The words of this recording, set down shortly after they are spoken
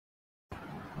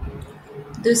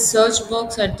This search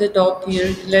box at the top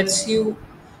here lets you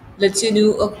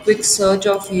do a quick search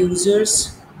of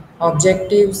users,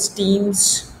 objectives,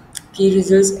 teams, key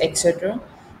results, etc.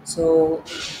 So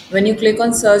when you click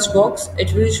on search box,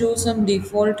 it will show some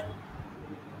default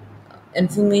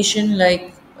information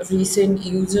like recent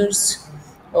users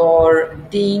or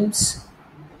teams,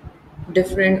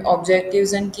 different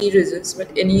objectives and key results.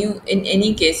 But in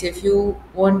any case, if you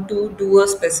want to do a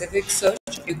specific search,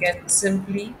 you can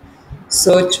simply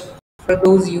search for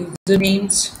those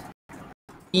usernames,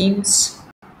 teams,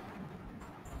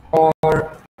 or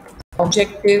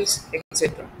objectives,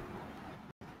 etc.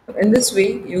 In this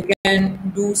way, you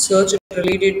can do search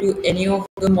related to any of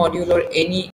the module or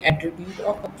any attribute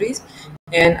of UpRaise.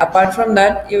 And apart from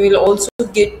that, you will also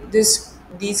get these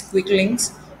quick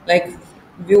links like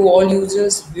view all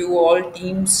users, view all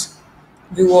teams,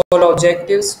 view all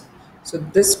objectives. So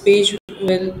this page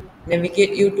will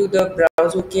navigate you to the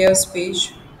browse OKRs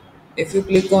page. If you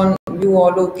click on view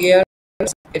all OKRs,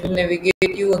 it will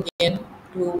navigate you again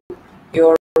to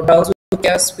your browse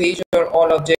OKRs page or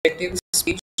all objectives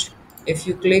page. If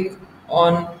you click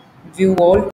on view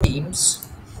all teams,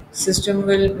 system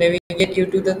will navigate you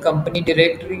to the company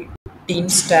directory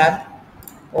teams tab,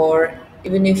 or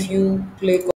even if you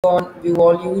click on view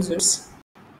all users,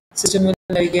 system will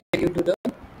navigate you to the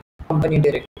company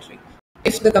directory.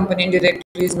 If the company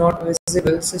directory is not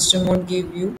visible, system won't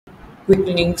give you quick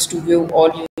links to view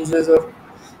all users or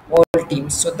all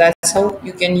teams. So that's how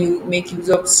you can make use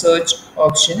of search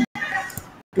option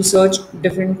to search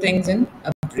different things in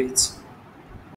UpRaise.